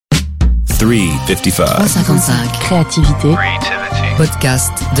355. 355. Créativité. Creativity.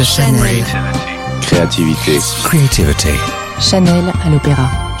 Podcast de Chanel. Créativité. Creativity. Chanel à l'Opéra.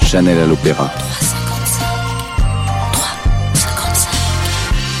 Chanel à l'Opéra. 355.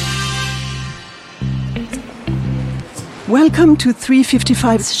 355. Welcome to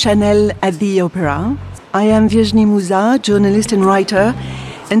 355 Chanel at the Opera. I am Virginie Mouzat, journalist and writer,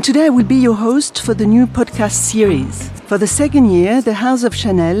 and today I will be your host for the new podcast series. For the second year, the House of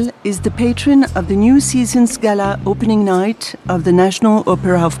Chanel is the patron of the new season's gala opening night of the National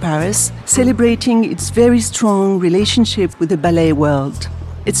Opera of Paris, celebrating its very strong relationship with the ballet world.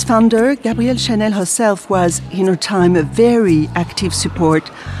 Its founder, Gabrielle Chanel herself, was, in her time, a very active support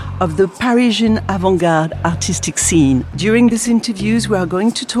of the Parisian avant-garde artistic scene. During these interviews, we are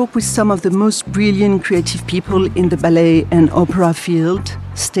going to talk with some of the most brilliant creative people in the ballet and opera field: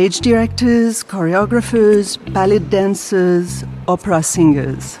 stage directors, choreographers, ballet dancers, opera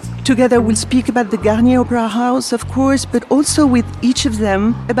singers. Together we'll speak about the Garnier Opera House, of course, but also with each of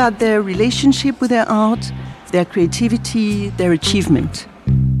them about their relationship with their art, their creativity, their achievement.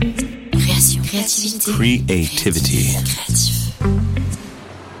 Creativity.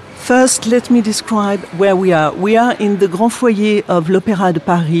 First, let me describe where we are. We are in the Grand Foyer of l'Opéra de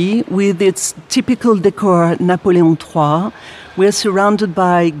Paris with its typical decor Napoléon III. We're surrounded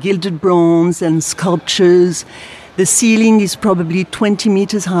by gilded bronze and sculptures. The ceiling is probably 20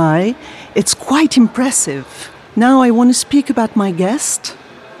 meters high. It's quite impressive. Now I want to speak about my guest.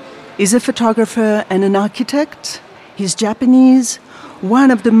 He's a photographer and an architect. He's Japanese,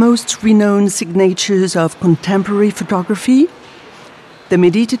 one of the most renowned signatures of contemporary photography. The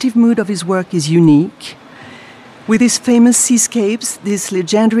meditative mood of his work is unique. With his famous seascapes, this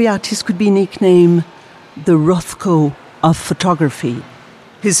legendary artist could be nicknamed the Rothko of photography.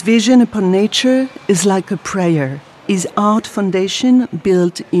 His vision upon nature is like a prayer. His art foundation,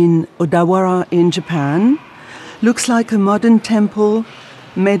 built in Odawara in Japan, looks like a modern temple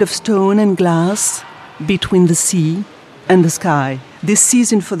made of stone and glass between the sea and the sky. This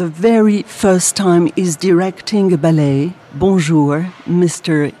season, for the very first time, is directing a ballet. Bonjour,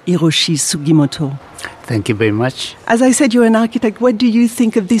 Mr. Hiroshi Sugimoto. Thank you very much. As I said, you're an architect. What do you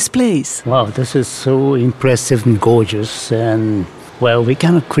think of this place? Wow, this is so impressive and gorgeous. And, well, we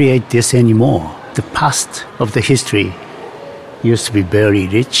cannot create this anymore. The past of the history used to be very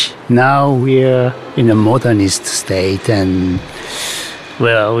rich. Now we're in a modernist state. And,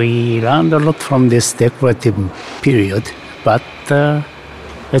 well, we learned a lot from this decorative period. But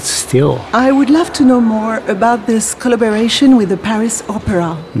it's still. I would love to know more about this collaboration with the Paris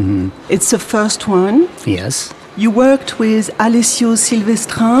Opera. Mm-hmm. It's the first one. Yes. You worked with Alessio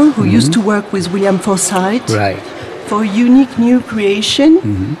Silvestrin, who used to work with William Forsythe. Right. For a unique new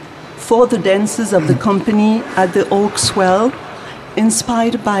creation for the dancers of the company at the Oakswell,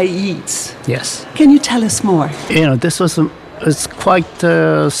 inspired by Yeats. Yes. Can you tell us more? You know, this was it's quite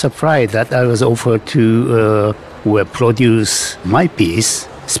a surprise that I was offered to produce my piece,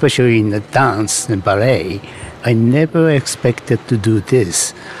 especially in the dance and ballet. I never expected to do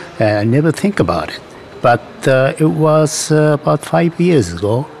this. I never think about it. But it was about 5 years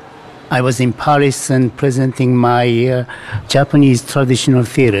ago. I was in Paris and presenting my Japanese traditional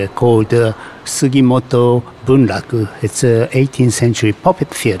theater called Sugimoto Bunraku. It's an 18th century puppet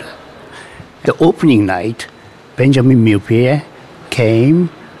theater. The opening night, Benjamin Millepied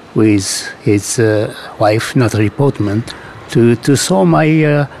came with his wife, Natalie Portman, to saw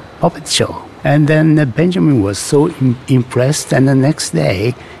my puppet show. And then Benjamin was so impressed, and the next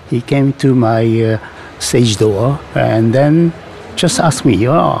day he came to my stage door and then just asked me,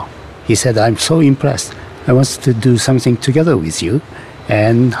 he said, I'm so impressed. I want to do something together with you.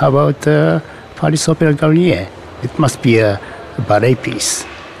 And how about Paris Opera Garnier? It must be a ballet piece.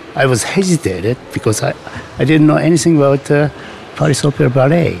 I was hesitated because I didn't know anything about Paris Opera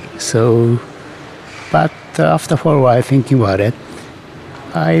Ballet. So, but after for a while thinking about it,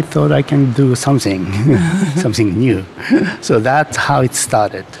 I thought I can do something, something new. So that's how it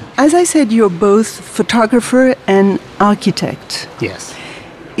started. As I said, you're both photographer and architect. Yes.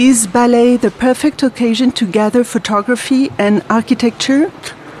 Is ballet the perfect occasion to gather photography and architecture?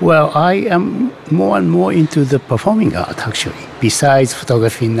 Well, I am more and more into the performing art, actually, besides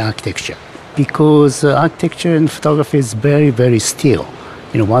photography and architecture. Because architecture and photography is very, very still.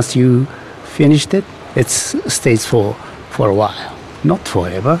 You know, once you finished it, it stays for a while. Not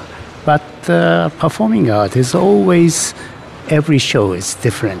forever, but performing art is always, every show is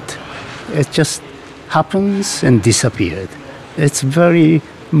different. It just happens and disappeared. It's very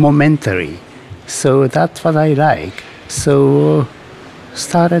momentary. So that's what I like. So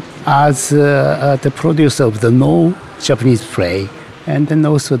started as the producer of the No Japanese play and then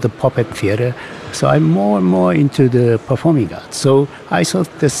also the puppet theater. So I'm more and more into the performing arts. So I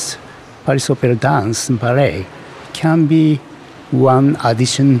thought this Paris Opera dance and ballet can be one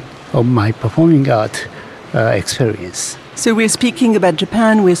addition of my performing art experience. So we're speaking about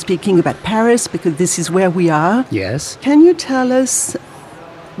Japan, we're speaking about Paris, because this is where we are. Yes. Can you tell us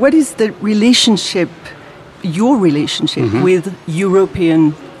what is the relationship, your relationship with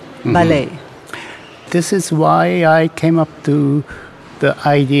European ballet? This is why I came up to the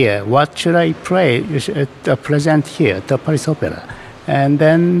idea, what should I present here at the Paris Opera? And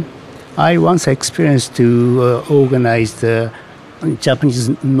then I once experienced to organize the Japanese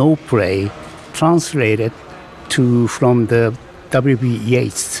no play translated from the W.B.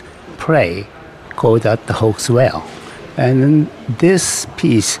 Yeats play called At the Hawk's Well. And then this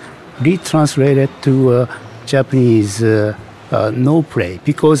piece retranslated to Japanese no play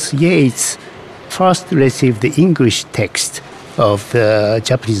because Yeats first received the English text of the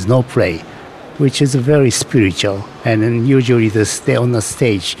Japanese no play, which is very spiritual. And then usually on the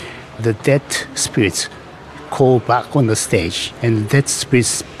stage, the dead spirits call back on the stage, and dead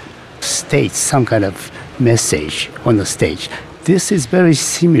spirits states some kind of message on the stage. This is very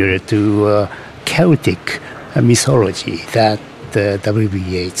similar to Celtic mythology that W.B.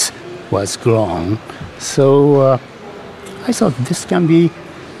 Yeats was grown. So I thought this can be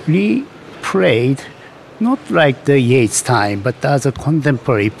replayed, not like the Yeats time, but as a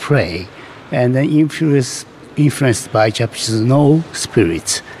contemporary play, and then influenced by Japanese no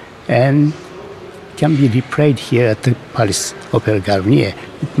spirits, and can be replayed here at the Paris Opera Garnier.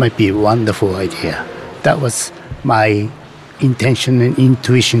 It might be a wonderful idea. That was my intention and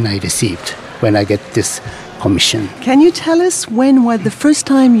intuition I received when I get this commission. Can you tell us when was the first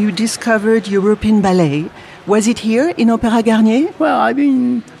time you discovered European ballet? Was it here in Opéra Garnier? Well, I've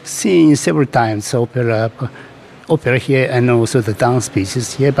been seeing several times opera here and also the dance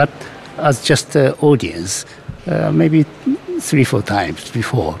pieces here, but as just the audience, maybe 3-4 times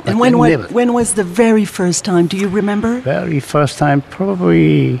before. And when was the very first time? Do you remember? Very first time,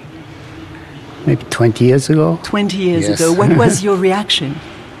 probably maybe 20 years ago. 20 years ago. What was your reaction?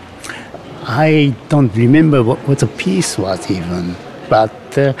 I don't remember what the piece was even, but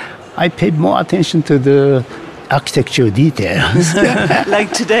I paid more attention to the architectural details.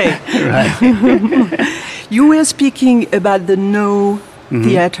 Like today. Right. You were speaking about the no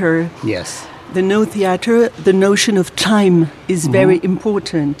theater. Yes. The no theater, the notion of time is very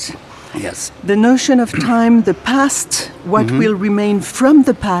important. Yes. The notion of time, the past, what will remain from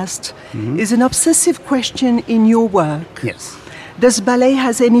the past, is an obsessive question in your work. Yes. Does ballet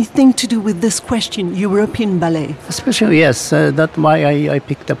has anything to do with this question, European ballet? Especially, yes. That's why I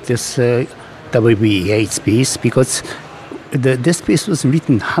picked up this W.B. Yeats piece, because this piece was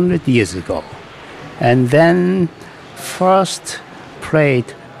written 100 years ago. And then first played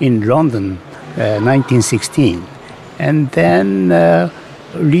in London, 1916. And then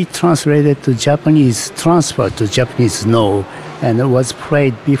retranslated to Japanese, transferred to Japanese no, and it was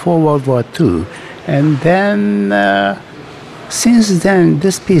played before World War II. And then since then,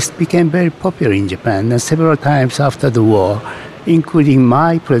 this piece became very popular in Japan, and several times after the war, including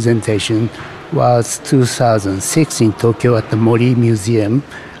my presentation was 2006 in Tokyo at the Mori Museum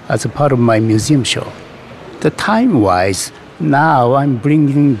as a part of my museum show. The time-wise, now I'm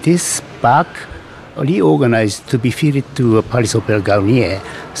bringing this back, reorganized to be fitted to Paris Opera Garnier.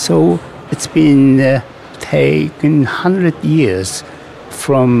 So it's been taken 100 years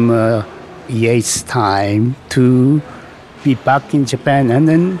from Yeats' time to be back in Japan and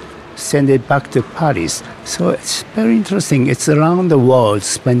then send it back to Paris. So it's very interesting. It's around the world,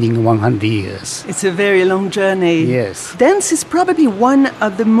 spending 100 years. It's a very long journey. Yes. Dance is probably one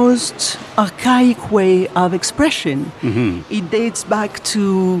of the most archaic way of expression. It dates back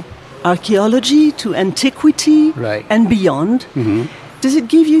to archaeology, to antiquity, right, and beyond. Does it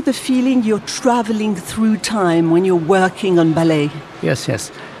give you the feeling you're traveling through time when you're working on ballet? Yes,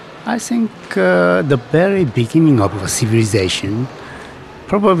 yes. I think the very beginning of a civilization,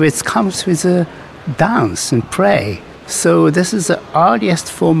 probably it comes with a dance and play. So this is the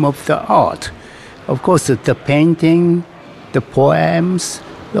earliest form of the art. Of course, the painting, the poems,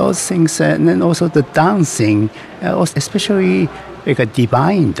 those things, and then also the dancing, especially like a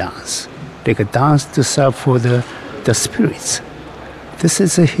divine dance, like a dance to serve for the spirits. This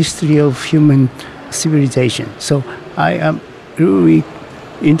is a history of human civilization. So I am really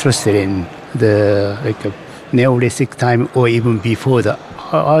interested in the Neolithic time or even before the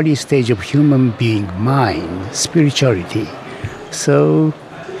early stage of human being mind, spirituality. So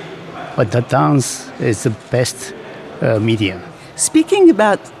but the dance is the best medium. Speaking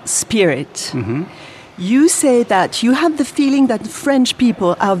about spirit, You say that you have the feeling that French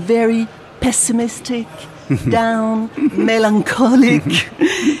people are very pessimistic, down, melancholic.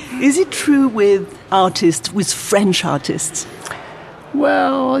 Is it true with artists, with French artists?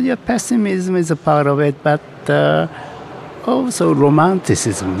 Well, yeah, pessimism is a part of it, but also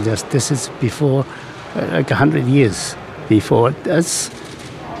romanticism. This is before, like 100 years before. That's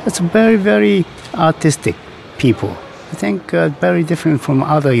very, very artistic people. I think very different from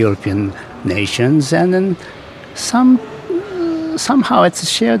other European nations, and then somehow it's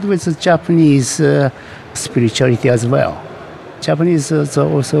shared with the Japanese spirituality as well. Japanese is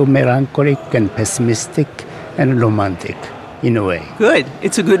also melancholic and pessimistic and romantic in a way. Good.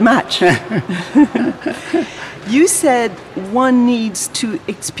 It's a good match. You said one needs to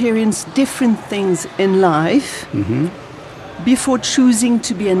experience different things in life before choosing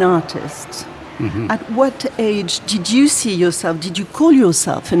to be an artist. At what age did you see yourself? Did you call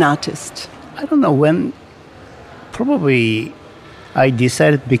yourself an artist? I don't know when. Probably I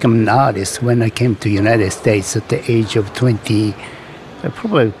decided to become an artist when I came to United States at the age of 20. I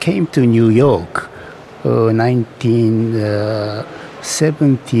probably came to New York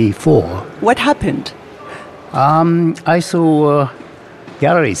 1974. What happened? I saw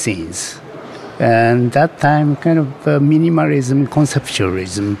gallery scenes. And that time kind of minimalism,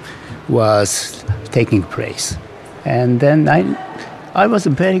 conceptualism was taking place. And then I was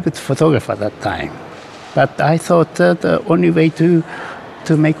a very good photographer at that time. But I thought that the only way to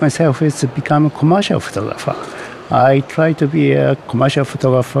make myself is to become a commercial photographer. I tried to be a commercial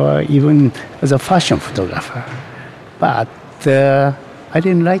photographer even as a fashion photographer. But I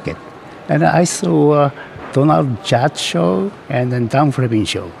didn't like it. And I saw Donald Judd show and then Dan Fleming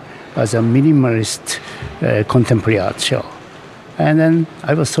show as a minimalist contemporary art show. And then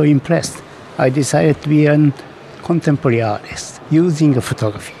I was so impressed. I decided to be a contemporary artist using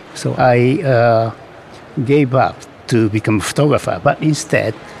photography. So I gave up to become a photographer, but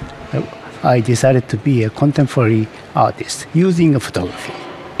instead I decided to be a contemporary artist using photography.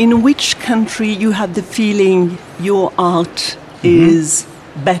 In which country you have the feeling your art is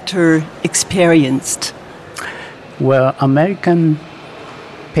better experienced? Well, American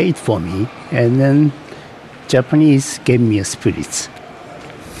paid for me, and then Japanese gave me a spirit.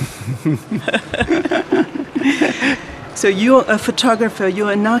 So you're a photographer,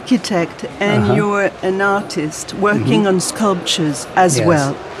 you're an architect, and you're an artist working on sculptures as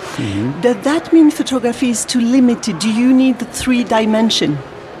well. Does that mean photography is too limited? Do you need the 3-dimension?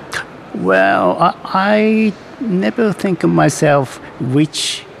 Well, I never think of myself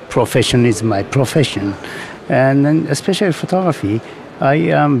which profession is my profession. And then especially photography, I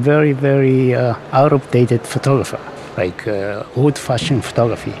am very, very out-of-dated photographer, like old-fashioned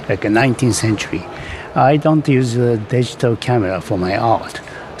photography, like a 19th century. I don't use a digital camera for my art.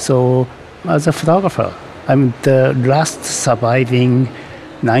 So as a photographer, I'm the last surviving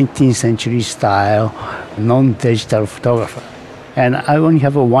 19th century style non-digital photographer. And I only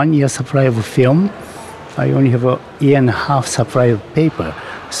have a 1-year supply of film. I only have a 1.5-year supply of paper.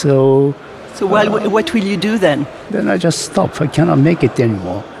 So what will you do then? Then I just stop. I cannot make it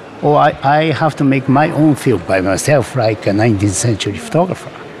anymore. Or I have to make my own film by myself, like a 19th century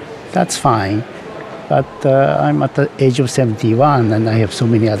photographer. That's fine. But I'm at the age of 71 and I have so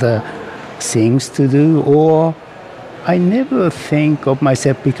many other things to do. Or I never think of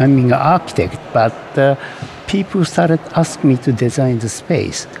myself becoming an architect, but people started asking me to design the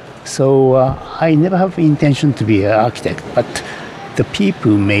space. So I never have intention to be an architect, but the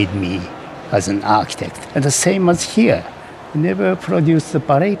people made me as an architect. And the same as here. I never produced a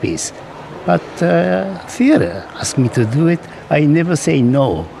ballet piece, but theater asked me to do it. I never say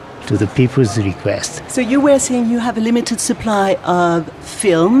no to the people's request. So you were saying you have a limited supply of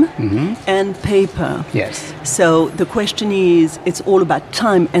film and paper. Yes. So the question is, it's all about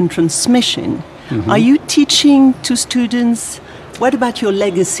time and transmission. Are you teaching to students? What about your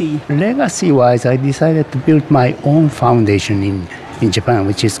legacy? Legacy-wise, I decided to build my own foundation in Japan,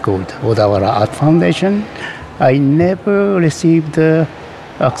 which is called Odawara Art Foundation. I never received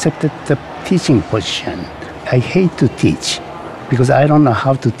accepted the teaching position. I hate to teach because I don't know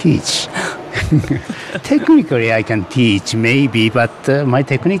how to teach. Technically, I can teach maybe, but my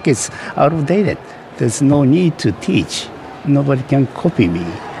technique is outdated. There's no need to teach. Nobody can copy me.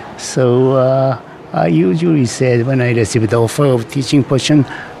 So I usually said when I received the offer of teaching position,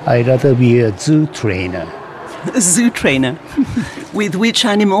 I'd rather be a zoo trainer. A zoo trainer? With which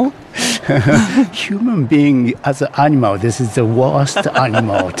animal? Human being as an animal, this is the worst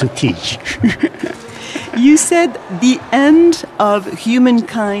animal to teach. You said the end of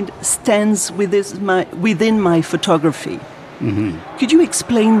humankind stands within my photography. Could you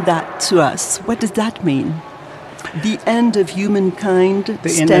explain that to us? What does that mean? The end of humankind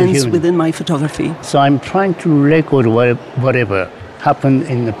stands within my photography. So I'm trying to record whatever happened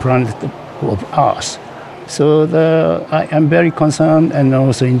in the planet of Earth. So I'm very concerned and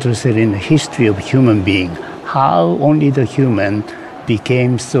also interested in the history of human being, how only the human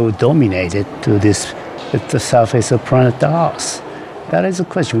became so dominated to the surface of planet Earth. That is the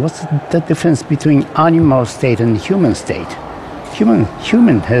question. What's the difference between animal state and human state? Human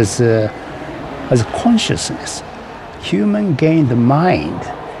has a consciousness. Human gained the mind.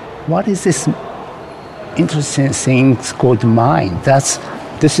 What is this interesting thing called mind?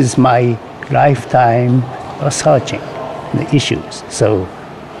 This is my lifetime searching the issues. So,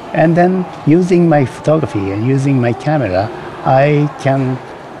 and then using my photography and using my camera, I can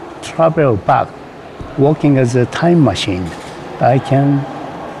travel back, working as a time machine. I can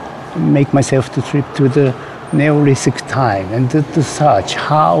make myself to trip to the Neolithic time and to search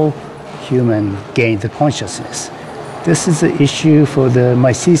how human gained the consciousness. This is the issue for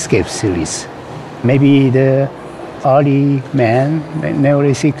my Seascape series. Maybe the early man, the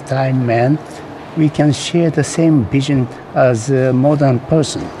Neolithic time man, we can share the same vision as a modern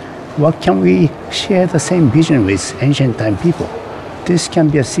person. What can we share the same vision with ancient time people? This can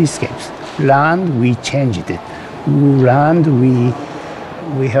be a seascapes. Land, we changed it. Land,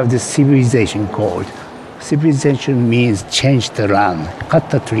 we have this civilization called. Civilization means change the land,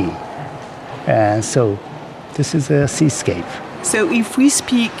 cut the tree. And so this is a seascape. So if we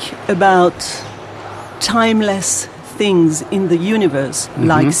speak about timeless things in the universe,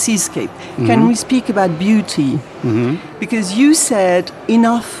 like seascape, can we speak about beauty? Because you said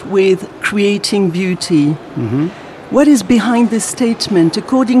enough with creating beauty. What is behind this statement?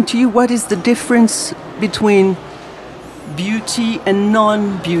 According to you, what is the difference between beauty and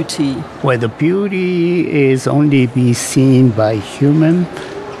non-beauty? Well, the beauty is only be seen by human,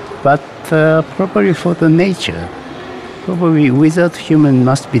 but probably for the nature. Probably without human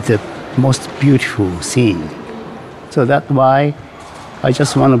must be the most beautiful scene. So that's why I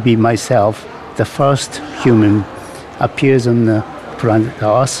just want to be myself. The first human appears on the planet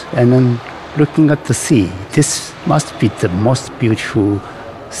Earth, and then looking at the sea. This must be the most beautiful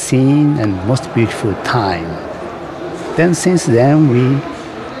scene and most beautiful time. Then since then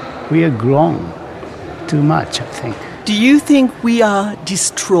we are grown too much, I think. Do you think we are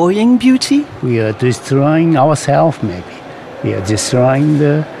destroying beauty? We are destroying ourselves, maybe. We are destroying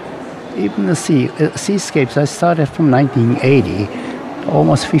even the seascapes. I started from 1980,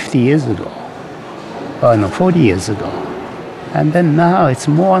 almost 50 years ago. 40 years ago. And then now it's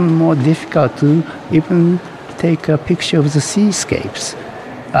more and more difficult to even take a picture of the seascapes.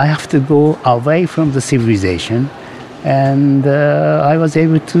 I have to go away from the civilization, and I was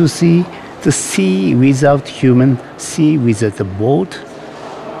able to see the sea without human, sea without a boat,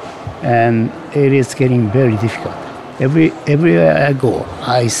 and it is getting very difficult. Everywhere I go,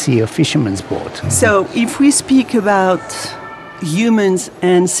 I see a fisherman's boat. So if we speak about humans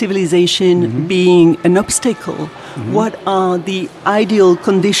and civilization being an obstacle, what are the ideal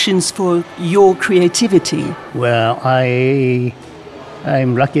conditions for your creativity? Well,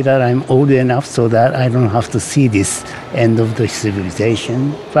 I'm lucky that I'm old enough so that I don't have to see this end of the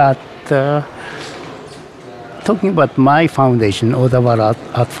civilization. But talking about my foundation, Odawa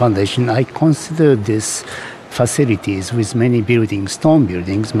Art Foundation, I consider this facilities with many buildings, stone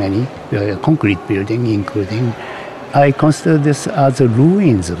buildings, many concrete building, including. I consider this as the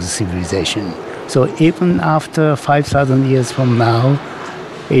ruins of the civilization. So even after 5,000 years from now,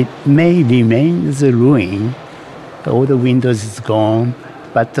 it may remain as a ruin. All the windows is gone,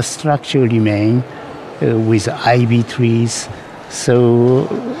 but the structure remain with ivy trees. So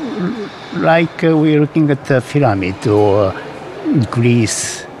like we're looking at the pyramid or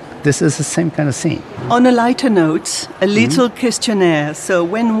Greece, this is the same kind of thing. On a lighter note, a little questionnaire. So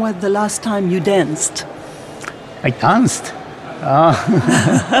when was the last time you danced? I danced.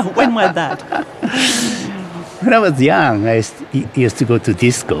 When was that? When I was young, I used to go to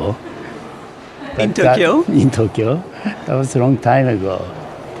disco. In Tokyo? In Tokyo. That was a long time ago.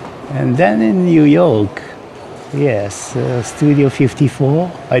 And then in New York, yes, Studio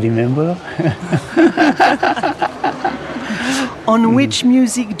 54, I remember. On which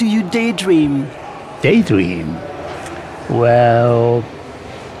music do you daydream? Daydream? Well,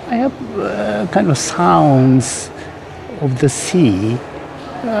 I have kind of sounds of the sea.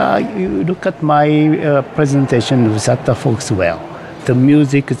 You look at my presentation of Zatta Foxwell. The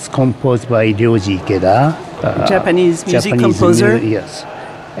music is composed by Ryoji Ikeda. Japanese music composer? Yes.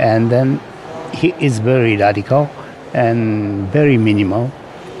 And then he is very radical and very minimal.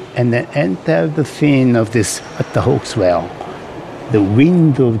 And then enter the theme of this Zatta Foxwell. the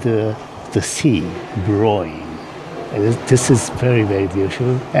wind of the sea blowing. This is very, very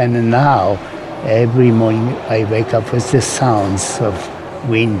beautiful. And now, every morning I wake up with the sounds of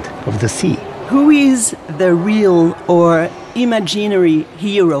wind of the sea. Who is the real or imaginary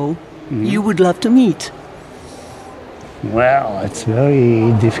hero you would love to meet? Well, it's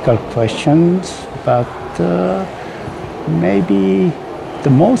very difficult questions, but maybe the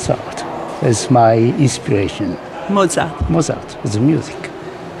Mozart is my inspiration. Mozart Mozart is music.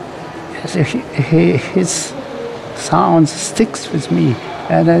 His sound sticks with me,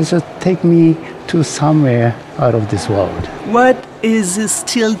 and it just take me to somewhere out of this world. What is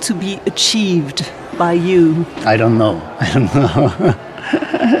still to be achieved by you? I don't know.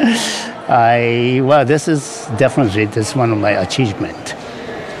 This is definitely one of my achievements,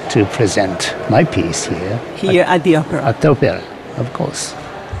 to present my piece here At the opera. At the opera, of course.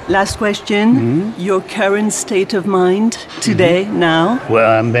 Last question, your current state of mind today, now?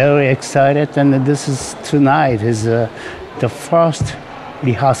 Well, I'm very excited, and this is tonight is the first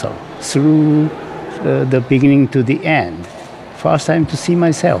rehearsal through the beginning to the end. First time to see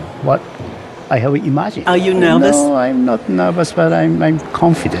myself, what I have imagined. Are you nervous? No, I'm not nervous, but I'm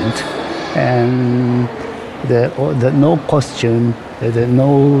confident. And the no costume, the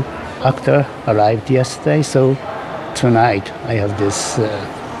no actor arrived yesterday, so tonight I have this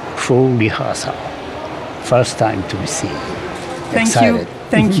full rehearsal. First time to be seen. Thank Excited. you.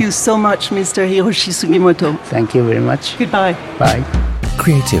 Thank you so much, Mr. Hiroshi Sugimoto. Thank you very much. Goodbye. Bye.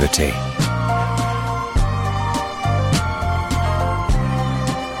 Creativity.